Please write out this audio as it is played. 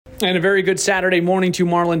And a very good Saturday morning to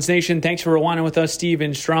Marlins Nation. Thanks for rewinding with us,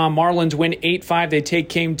 Steven Strom. Marlins win 8-5. They take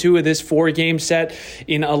game 2 of this 4-game set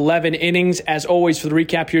in 11 innings. As always, for the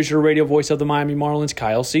recap, here's your radio voice of the Miami Marlins,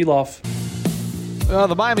 Kyle Seeloff.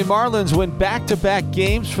 The Miami Marlins win back-to-back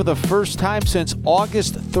games for the first time since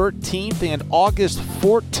August 13th and August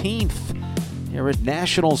 14th. Here at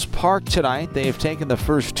Nationals Park tonight, they have taken the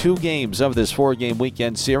first 2 games of this 4-game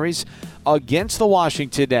weekend series against the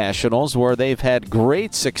Washington Nationals, where they've had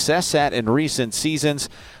great success at in recent seasons.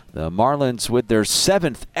 The Marlins with their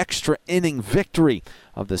 7th extra inning victory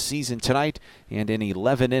of the season tonight, and in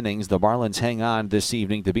 11 innings, the Marlins hang on this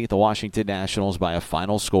evening to beat the Washington Nationals by a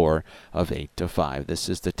final score of 8-5. This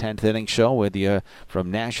is the 10th inning show with you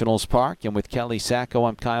from Nationals Park, and with Kelly Sacco,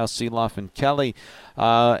 I'm Kyle Seeloff. And Kelly,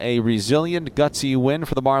 a resilient, gutsy win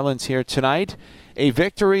for the Marlins here tonight. A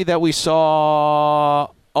victory that we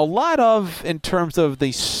saw a lot of in terms of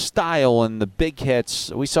the style and the big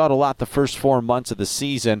hits. We saw it a lot the first 4 months of the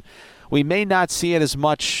season. We may not see it as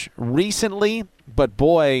much recently, but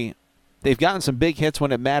boy, they've gotten some big hits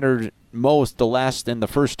when it mattered most in the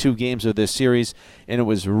first 2 games of this series, and it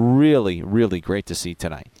was really, really great to see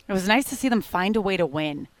tonight. It was nice to see them find a way to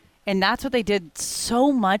win. And that's what they did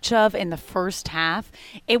so much of in the first half.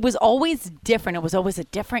 It was always different. It was always a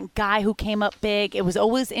different guy who came up big. It was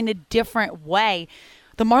always in a different way.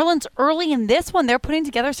 The Marlins early in this one, they're putting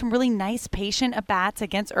together some really nice patient at-bats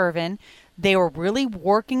against Irvin. They were really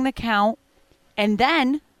working the count. And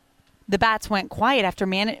then the bats went quiet after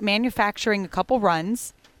manufacturing a couple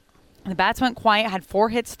runs. The bats went quiet, had 4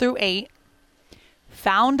 hits through 8.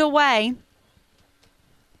 Found a way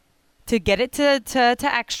to get it to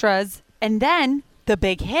extras. And then the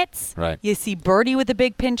big hits. Right. You see Birdie with a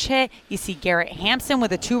big pinch hit. You see Garrett Hampson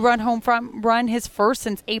with a 2-run home run, his first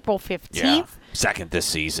since April 15th. Yeah. Second this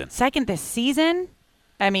season.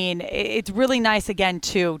 I mean, it's really nice again,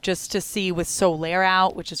 too, just to see with Soler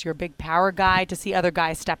out, which is your big power guy, to see other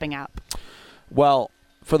guys stepping up. Well,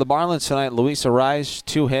 for the Marlins tonight, Luis Arraez,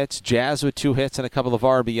 2 hits, Jazz with 2 hits and a couple of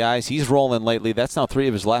RBIs. He's rolling lately. That's now 3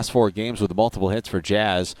 of his last 4 games with multiple hits for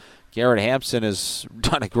Jazz. Garrett Hampson has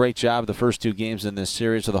done a great job the first 2 games in this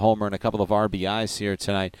series with a homer and a couple of RBIs here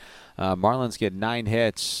tonight. Marlins get 9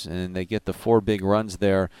 hits, and they get the 4 big runs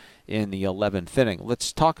there in the 11th inning.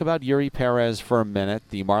 Let's talk about Yuri Perez for a minute.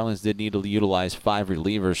 The Marlins did need to utilize 5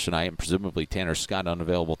 relievers tonight, and presumably Tanner Scott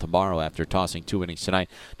unavailable tomorrow after tossing 2 innings tonight.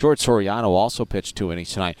 George Soriano also pitched 2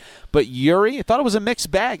 innings tonight. But Yuri, I thought it was a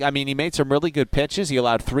mixed bag. I mean, he made some really good pitches. He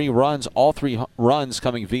allowed 3 runs, all 3 runs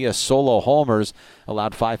coming via solo homers,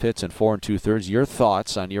 allowed 5 hits and 4 2/3. Your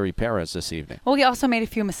thoughts on Yuri Perez this evening? Well, he also made a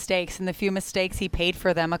few mistakes, and the few mistakes he paid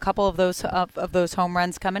for them. A couple of those home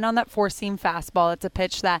runs come in on that 4-seam fastball. It's a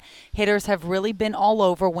pitch that hitters have really been all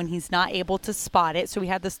over when he's not able to spot it. So we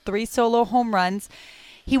had this 3 solo home runs.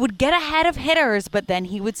 He would get ahead of hitters, but then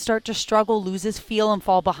he would start to struggle, lose his feel, and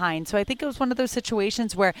fall behind. So I think it was one of those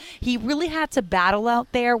situations where he really had to battle out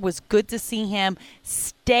there. It was good to see him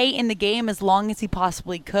stay in the game as long as he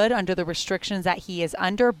possibly could under the restrictions that he is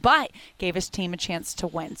under, but gave his team a chance to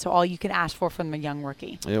win. So all you can ask for from a young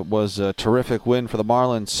rookie. It was a terrific win for the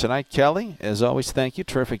Marlins tonight. Kelly, as always, thank you.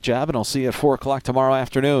 Terrific job, and I'll see you at 4 o'clock tomorrow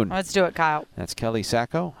afternoon. Let's do it, Kyle. That's Kelly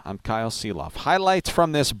Sacco. I'm Kyle Seeloff. Highlights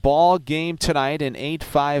from this ball game tonight, an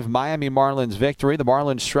 8-5 Miami Marlins victory. The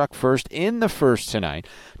Marlins struck first in the first tonight.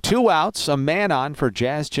 2 outs, a man on for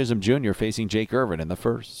Jazz Chisholm Jr. facing Jake Irvin in the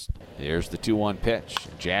first. Here's the 2-1 pitch.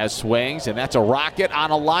 Jazz swings, and that's a rocket on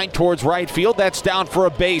a line towards right field. That's down for a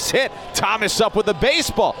base hit. Thomas up with the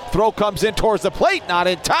baseball. Throw comes in towards the plate, not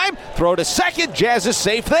in time. Throw to second. Jazz is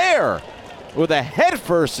safe there with a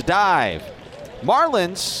headfirst dive.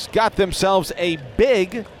 Marlins got themselves a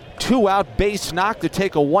big 2-out base knock to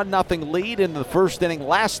take a 1-0 lead in the first inning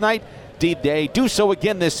last night. Did they do so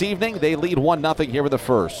again this evening? They lead 1-0 here in the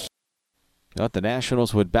first. Thought the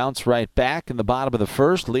Nationals would bounce right back in the bottom of the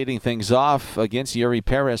first. Leading things off against Yuri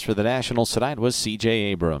Perez for the Nationals tonight was C.J.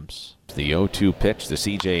 Abrams. The 0-2 pitch to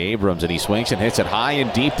C.J. Abrams, and he swings and hits it high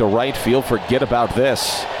and deep to right field. Forget about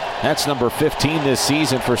this. That's number 15 this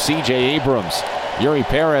season for C.J. Abrams. Yuri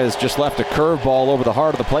Perez just left a curveball over the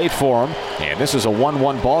heart of the plate for him, and this is a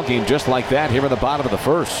 1-1 ball game just like that here in the bottom of the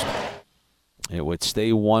first. It would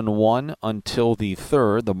stay 1-1 until the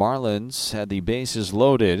third. The Marlins had the bases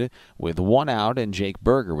loaded with 1 out, and Jake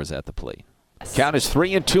Berger was at the plate. Count is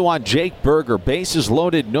 3-2 on Jake Berger. Bases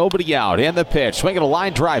loaded, nobody out. And the pitch. Swinging a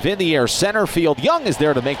line drive in the air. Center field. Young is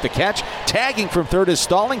there to make the catch. Tagging from third is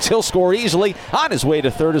Stallings. He'll score easily. On his way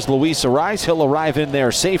to third is Luis Arraez. He'll arrive in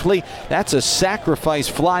there safely. That's a sacrifice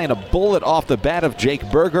fly and a bullet off the bat of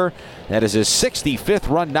Jake Berger. That is his 65th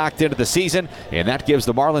run knocked into the season, and that gives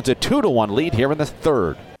the Marlins a 2-1 lead here in the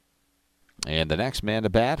third. And the next man to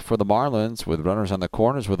bat for the Marlins with runners on the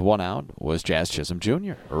corners with one out was Jazz Chisholm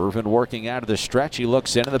Jr. Irvin working out of the stretch. He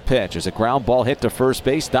looks into the pitch. As a ground ball hit to first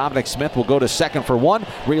base, Dominic Smith will go to second for one.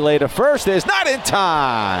 Relay to first is not in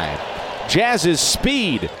time. Jazz's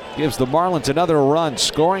speed gives the Marlins another run.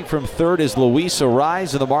 Scoring from third is Luis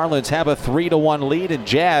Arraez, and the Marlins have a 3-1 lead, and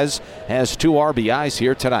Jazz has 2 RBIs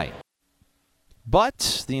here tonight.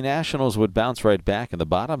 But the Nationals would bounce right back in the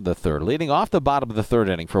bottom of the third. Leading off the bottom of the third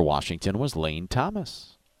inning for Washington was Lane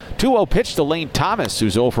Thomas. 2-0 pitch to Lane Thomas,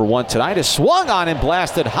 who's 0 for 1 tonight, is swung on and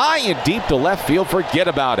blasted high and deep to left field. Forget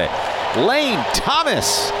about it. Lane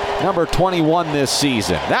Thomas, number 21 this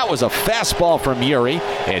season. That was a fastball from Uri.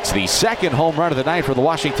 It's the second home run of the night for the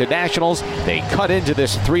Washington Nationals. They cut into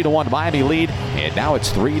this 3-1 Miami lead, and now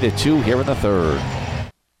it's 3-2 here in the third.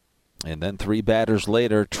 And then 3 batters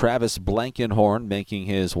later, Travis Blankenhorn, making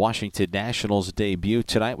his Washington Nationals debut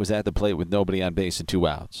tonight, was at the plate with nobody on base and 2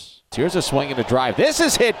 outs. Here's a swing and a drive. This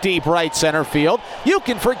is hit deep right center field. You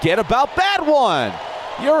can forget about that one.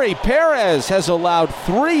 Uri Perez has allowed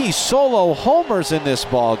 3 solo homers in this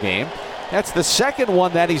ball game. That's the second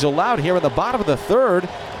one that he's allowed here in the bottom of the third,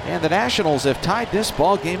 and the Nationals have tied this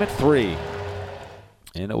ball game at 3.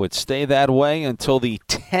 And it would stay that way until the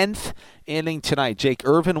 10th inning tonight. Jake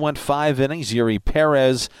Irvin went 5 innings. Uri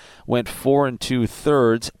Perez went 4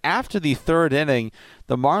 2/3. After the third inning,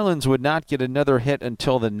 the Marlins would not get another hit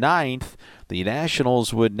until the 9th. The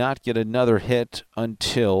Nationals would not get another hit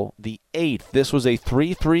until the 8th. This was a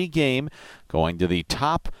 3-3 game going to the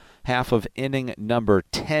top half of inning number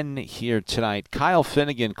 10 here tonight. Kyle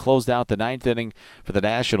Finnegan closed out the 9th inning for the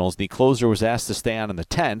Nationals. The closer was asked to stay on in the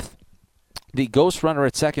 10th. The ghost runner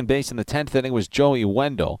at second base in the 10th inning was Joey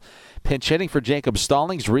Wendell. Pinch hitting for Jacob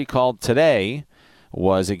Stallings, recalled today,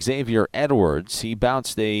 was Xavier Edwards. He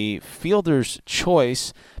bounced a fielder's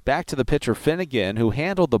choice back to the pitcher Finnegan, who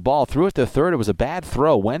handled the ball, threw it to third. It was a bad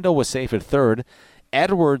throw. Wendell was safe at third.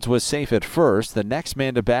 Edwards was safe at first. The next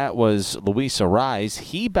man to bat was Luis Arraez.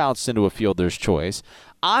 He bounced into a fielder's choice.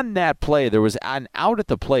 On that play, there was an out at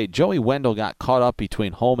the plate. Joey Wendell got caught up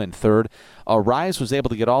between home and third. Arraez was able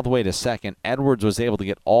to get all the way to second. Edwards was able to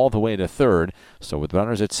get all the way to third. So with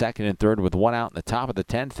runners at second and third with one out in the top of the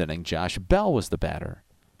 10th inning, Josh Bell was the batter.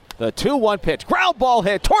 The 2-1 pitch, ground ball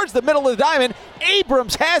hit towards the middle of the diamond.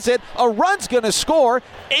 Abrams has it. A run's going to score.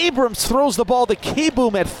 Abrams throws the ball to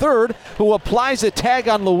Keyboom at third, who applies a tag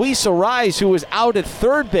on Luis Arraez, who is out at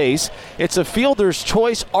third base. It's a fielder's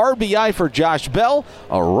choice RBI for Josh Bell.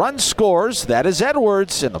 A run scores. That is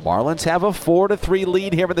Edwards, and the Marlins have a 4-3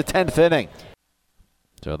 lead here in the 10th inning.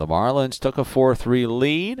 So the Marlins took a 4-3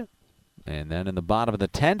 lead, and then in the bottom of the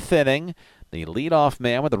 10th inning, the leadoff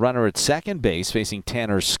man with the runner at second base facing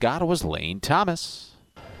Tanner Scott was Lane Thomas.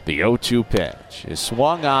 The 0-2 pitch is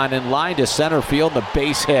swung on in line to center field, the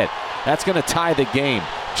base hit. That's going to tie the game.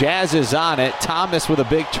 Jazz is on it. Thomas with a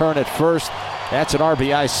big turn at first. That's an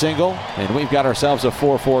RBI single, and we've got ourselves a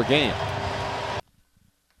 4-4 game.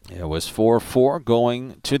 It was 4-4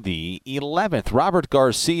 going to the 11th. Robert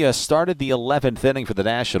Garcia started the 11th inning for the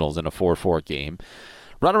Nationals in a 4-4 game.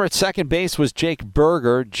 Runner at second base was Jake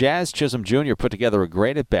Berger. Jazz Chisholm Jr. put together a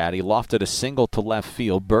great at-bat. He lofted a single to left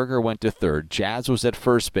field. Berger went to third. Jazz was at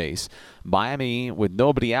first base. Miami, with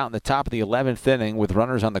nobody out in the top of the 11th inning with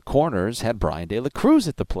runners on the corners, had Brian De La Cruz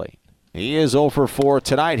at the plate. He is 0 for 4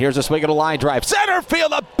 tonight. Here's a swing and a line drive. Center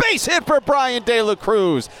field, a base hit for Brian De La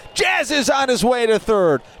Cruz. Jazz is on his way to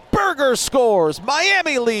third. Berger scores.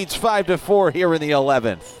 Miami leads 5-4 here in the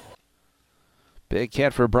 11th. Big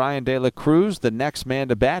hit for Brian De La Cruz. The next man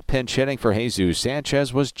to bat, pinch hitting for Jesus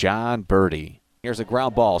Sanchez, was John Birdie. Here's a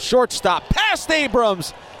ground ball. Shortstop past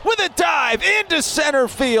Abrams with a dive into center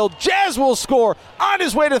field. Jazz will score. On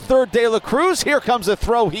his way to third, De La Cruz. Here comes a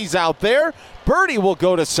throw. He's out there. Birdie will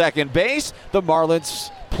go to second base. The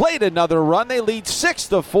Marlins played another run. They lead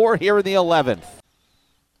 6-4 here in the 11th.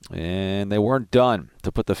 And they weren't done.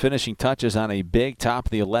 To put the finishing touches on a big top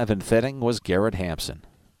of the 11th inning was Garrett Hampson.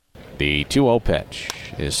 The 2-0 pitch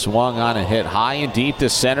is swung on and hit high and deep to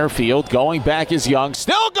center field. Going back is Young.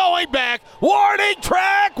 Still going back. Warning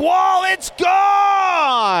track wall. It's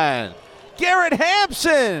gone. Garrett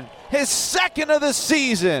Hampson, his second of the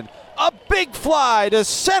season. A big fly to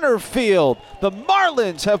center field. The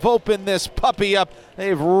Marlins have opened this puppy up.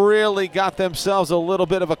 They've really got themselves a little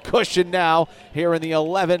bit of a cushion now. Here in the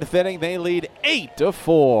 11th inning, they lead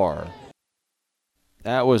 8-4.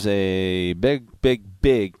 That was a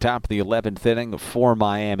big top of the 11th inning for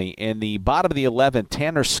Miami. In the bottom of the 11th,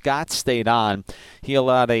 Tanner Scott stayed on. He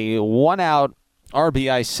allowed a one-out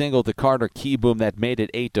RBI single to Carter Keyboom that made it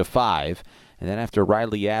 8-5. And then after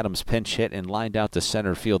Riley Adams pinch hit and lined out to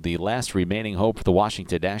center field, the last remaining hope for the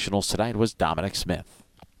Washington Nationals tonight was Dominic Smith.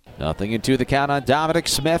 0-2 the count on Dominic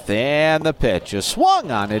Smith, and the pitch. A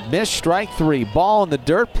swung on it, missed, strike 3. Ball in the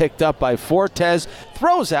dirt, picked up by Fortes,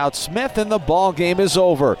 throws out Smith, and the ball game is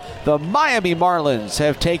over. The Miami Marlins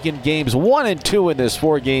have taken games 1 and 2 in this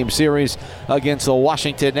 4-game series against the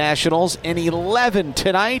Washington Nationals. In 11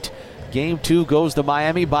 tonight, Game 2 goes to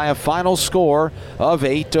Miami by a final score of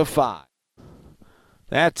 8-5.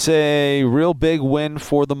 That's a real big win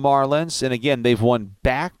for the Marlins. And again, they've won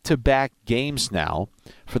back-to-back games now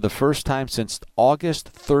for the first time since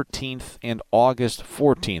August 13th and August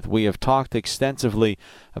 14th. We have talked extensively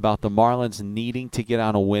about the Marlins needing to get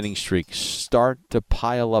on a winning streak, start to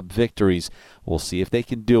pile up victories. We'll see if they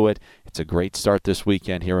can do it. It's a great start this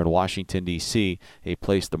weekend here in Washington, D.C., a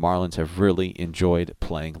place the Marlins have really enjoyed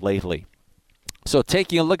playing lately. So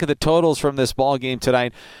taking a look at the totals from this ball game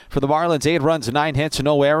tonight, for the Marlins, 8 runs, 9 hits,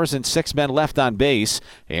 no errors, and 6 men left on base.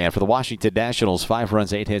 And for the Washington Nationals, 5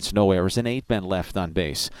 runs, 8 hits, no errors, and 8 men left on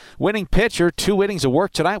base. Winning pitcher, 2 innings of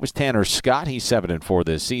work tonight was Tanner Scott. He's 7-4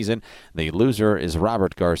 this season. The loser is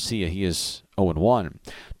Robert Garcia. He is 0-1.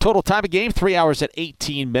 Total time of game, 3 hours and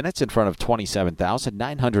 18 minutes in front of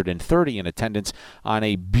 27,930 in attendance on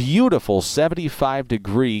a beautiful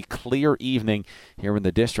 75-degree clear evening here in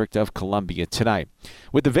the District of Columbia tonight.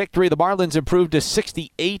 With the victory, the Marlins improved to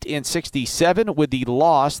 68-67. With the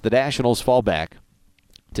loss, the Nationals fall back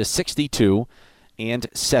to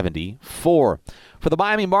 62-74. For the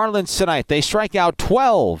Miami Marlins tonight, they strike out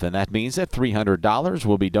 12, and that means that $300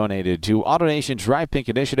 will be donated to AutoNation's Drive Pink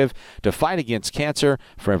initiative to fight against cancer.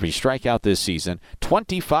 For every strikeout this season,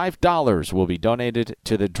 $25 will be donated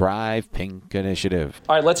to the Drive Pink initiative.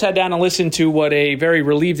 All right, let's head down and listen to what a very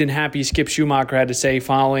relieved and happy Skip Schumacher had to say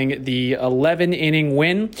following the 11-inning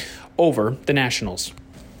win over the Nationals.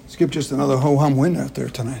 Skip, just another ho-hum win out there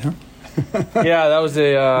tonight, huh? Yeah, that was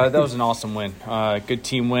an awesome win. Good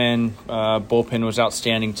team win. Bullpen was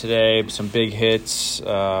outstanding today. Some big hits,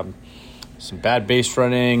 some bad base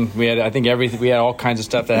running. We had all kinds of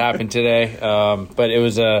stuff that happened today. But it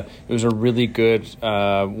was a really good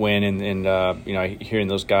win, and hearing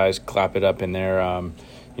those guys clap it up in there,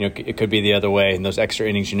 it could be the other way. In those extra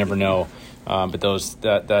innings, you never know. But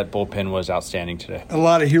that bullpen was outstanding today. A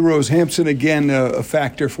lot of heroes. Hampson, again, a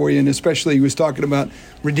factor for you, and especially he was talking about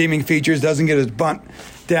redeeming features, doesn't get his bunt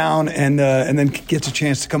down, and then gets a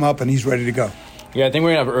chance to come up, and he's ready to go. Yeah, I think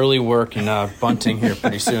we're going to have early work in bunting here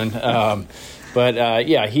pretty soon. He's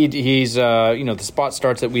the spot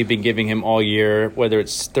starts that we've been giving him all year, whether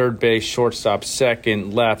it's third base, shortstop,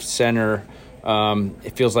 second, left, center.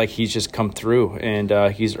 It feels like he's just come through,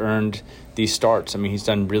 and he's earned these starts. I mean, he's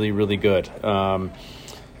done really, really good.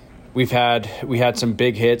 We had some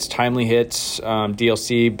big hits, timely hits,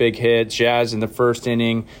 DLC big hits, Jazz in the first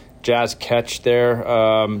inning, Jazz catch there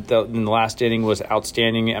in the last inning was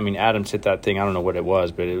outstanding. I mean, Adams hit that thing. I don't know what it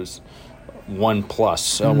was, but it was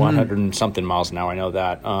 1+, 100 and something miles an hour. I know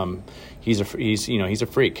that. He's a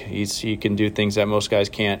freak. He can do things that most guys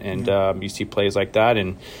can't, and you see plays like that,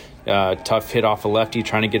 and tough hit off a lefty,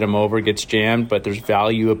 trying to get him over, gets jammed, but there's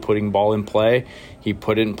value of putting ball in play. He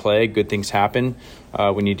put it in play. Good things happen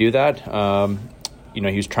when you do that. He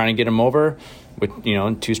was trying to get him over. With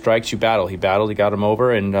in 2 strikes, you battle. He battled. He got him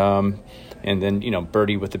over, and then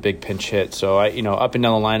Birdie with the big pinch hit. So up and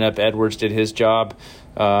down the lineup, Edwards did his job.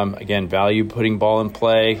 Again, value putting ball in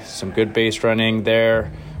play. Some good base running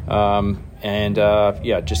there. Again,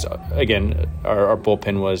 our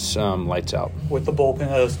bullpen was lights out. With the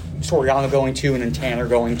bullpen, Soriano going 2 and then Tanner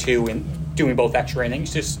going 2 and doing both extra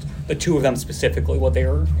innings, just the 2 of them specifically, what they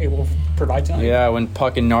were able to provide tonight. Yeah, when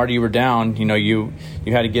Puck and Nardi were down, you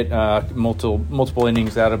had to get multiple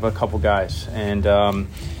innings out of a couple guys, and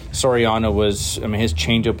Soriano his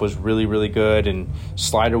changeup was really, really good, and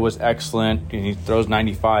slider was excellent, and he throws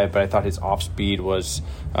 95, but I thought his off speed was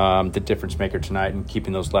the difference maker tonight and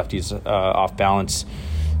keeping those lefties off balance.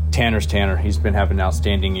 Tanner's Tanner. He's been having an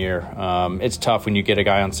outstanding year. It's tough when you get a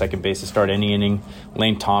guy on second base to start any inning.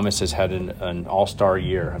 Lane Thomas has had an all-star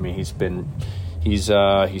year. I mean, he's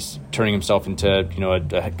turning himself into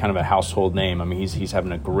a kind of a household name. I mean, he's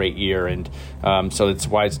having a great year, and so that's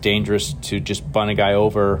why it's dangerous to just bunt a guy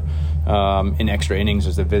over in extra innings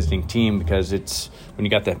as a visiting team, because it's when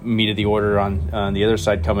you got the meat of the order on the other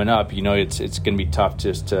side coming up. It's going to be tough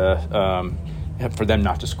just to for them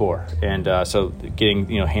not to score, and so getting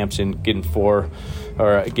Hampson getting 4.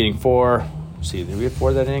 See, did we have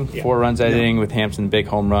 4 that inning? Yeah. 4 runs that inning with Hampson, big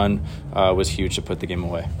home run was huge to put the game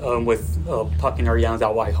away. With Puck and Ariana's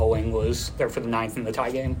out wide hoeing was there for the 9th in the tie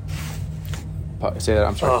game. Say that.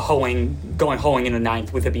 I'm sorry. Going hoeing in the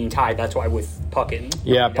ninth with it being tied. That's why with Puck and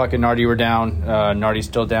Puck and Nardi were down. Nardi's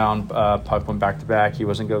still down. Puck went back to back. He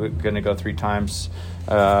wasn't going to go 3 times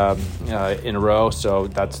in a row. So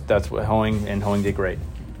that's what hoeing did great.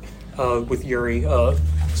 With Yuri,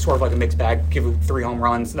 sort of like a mixed bag. Give 3 home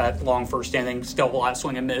runs. That long first inning, still a lot of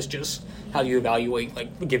swing and miss. Just how do you evaluate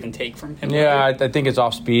like the give and take from him? Yeah, I think his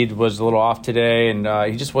off speed was a little off today, and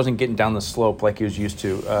he just wasn't getting down the slope like he was used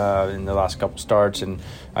to in the last couple starts. And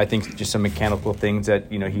I think just some mechanical things that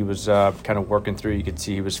he was kind of working through. You could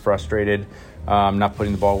see he was frustrated, not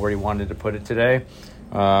putting the ball where he wanted to put it today.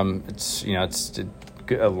 It's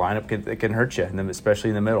a lineup that can hurt you, and especially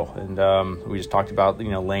in the middle. And we just talked about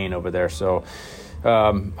Lane over there. So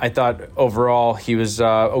I thought overall he was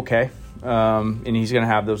okay. And he's going to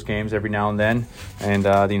have those games every now and then, and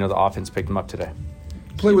the offense picked him up today.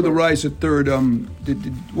 Play with the Rice at third.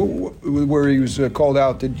 Where he was called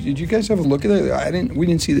out. Did you guys have a look at it? We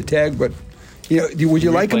didn't see the tag, but would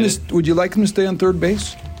you like him to stay on third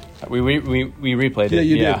base? We replayed it. Yeah,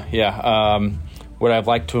 you did. Yeah. Would I have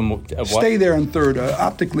liked to him? Stay there on third.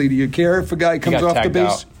 Optically, do you care if a guy comes off the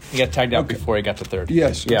base? He got tagged out before he got to third.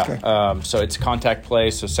 Yes. Yeah. Okay. So it's contact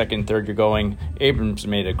play. So second, third, you're going. Abrams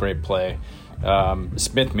made a great play.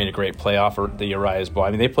 Smith made a great play off the Urias ball.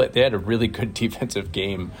 I mean, they had a really good defensive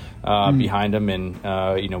game behind them, and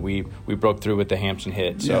we broke through with the Hampson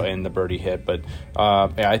hit and the birdie hit. But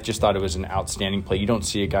I just thought it was an outstanding play. You don't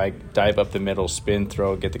see a guy dive up the middle, spin,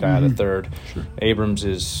 throw, get the guy out of third. Sure. Abrams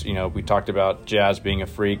is, we talked about Jazz being a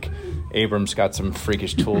freak. Abrams got some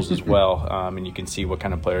freakish tools as well, and you can see what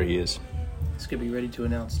kind of player he is. He's going to be ready to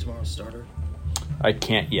announce tomorrow's starter. I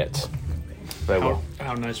can't yet. But I will.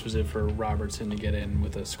 How nice was it for Robertson to get in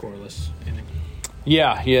with a scoreless inning?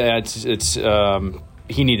 Yeah, it's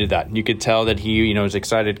he needed that. You could tell that he, was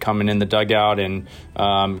excited coming in the dugout and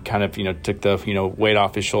kind of, took the, weight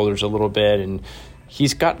off his shoulders a little bit, and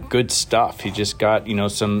he's got good stuff. He just got,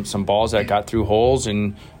 some balls that got through holes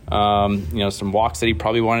and some walks that he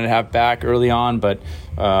probably wanted to have back early on, but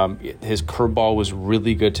his curveball was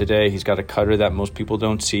really good today. He's got a cutter that most people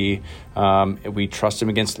don't see. We trust him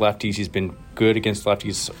against lefties. He's been good against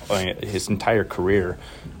lefties his entire career.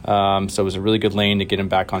 So it was a really good lane to get him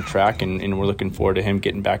back on track, and we're looking forward to him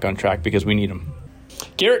getting back on track because we need him.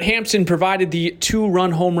 Garrett Hampson provided the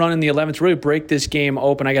 2-run home run in the 11th, really break this game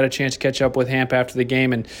open. I got a chance to catch up with Hamp after the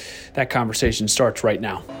game, and that conversation starts right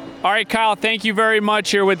now. All right, Kyle, thank you very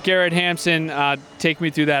much here with Garrett Hampson. Take me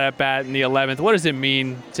through that at-bat in the 11th. What does it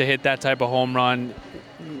mean to hit that type of home run?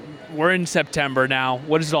 We're in September now.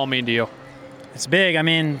 What does it all mean to you? It's big. I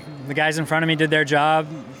mean, the guys in front of me did their job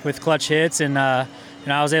with clutch hits, and I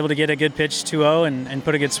was able to get a good pitch 2-0 and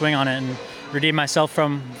put a good swing on it and redeem myself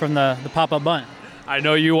from the pop-up bunt. I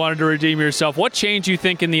know you wanted to redeem yourself. What changed you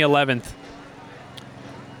think in the 11th?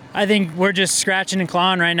 I think we're just scratching and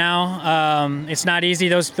clawing right now. It's not easy.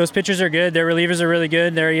 Those pitchers are good. Their relievers are really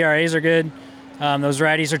good. Their ERAs are good. Those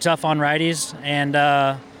righties are tough on righties. And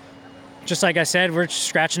just like I said, we're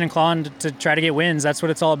scratching and clawing to try to get wins. That's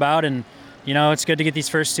what it's all about. And, it's good to get these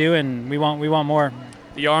first 2, and we want more.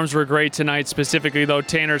 The arms were great tonight, specifically, though,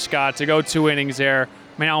 Tanner Scott, to go 2 innings there.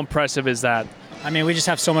 I mean, how impressive is that? I mean, we just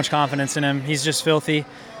have so much confidence in him. He's just filthy.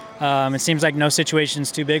 It seems like no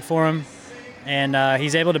situation's too big for him. And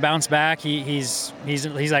he's able to bounce back. He's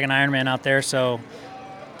like an Iron Man out there, so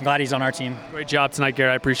I'm glad he's on our team. Great job tonight,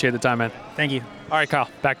 Garrett. I appreciate the time, man. Thank you. All right, Kyle,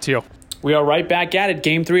 back to you. We are right back at it.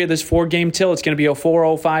 Game 3 of this 4-game till. It's going to be a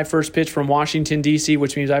 4:05 first pitch from Washington, D.C.,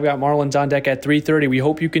 which means I've got Marlins on deck at 3:30. We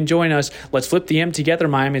hope you can join us. Let's flip the M together.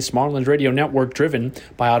 Miami's Marlins Radio Network, driven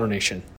by AutoNation.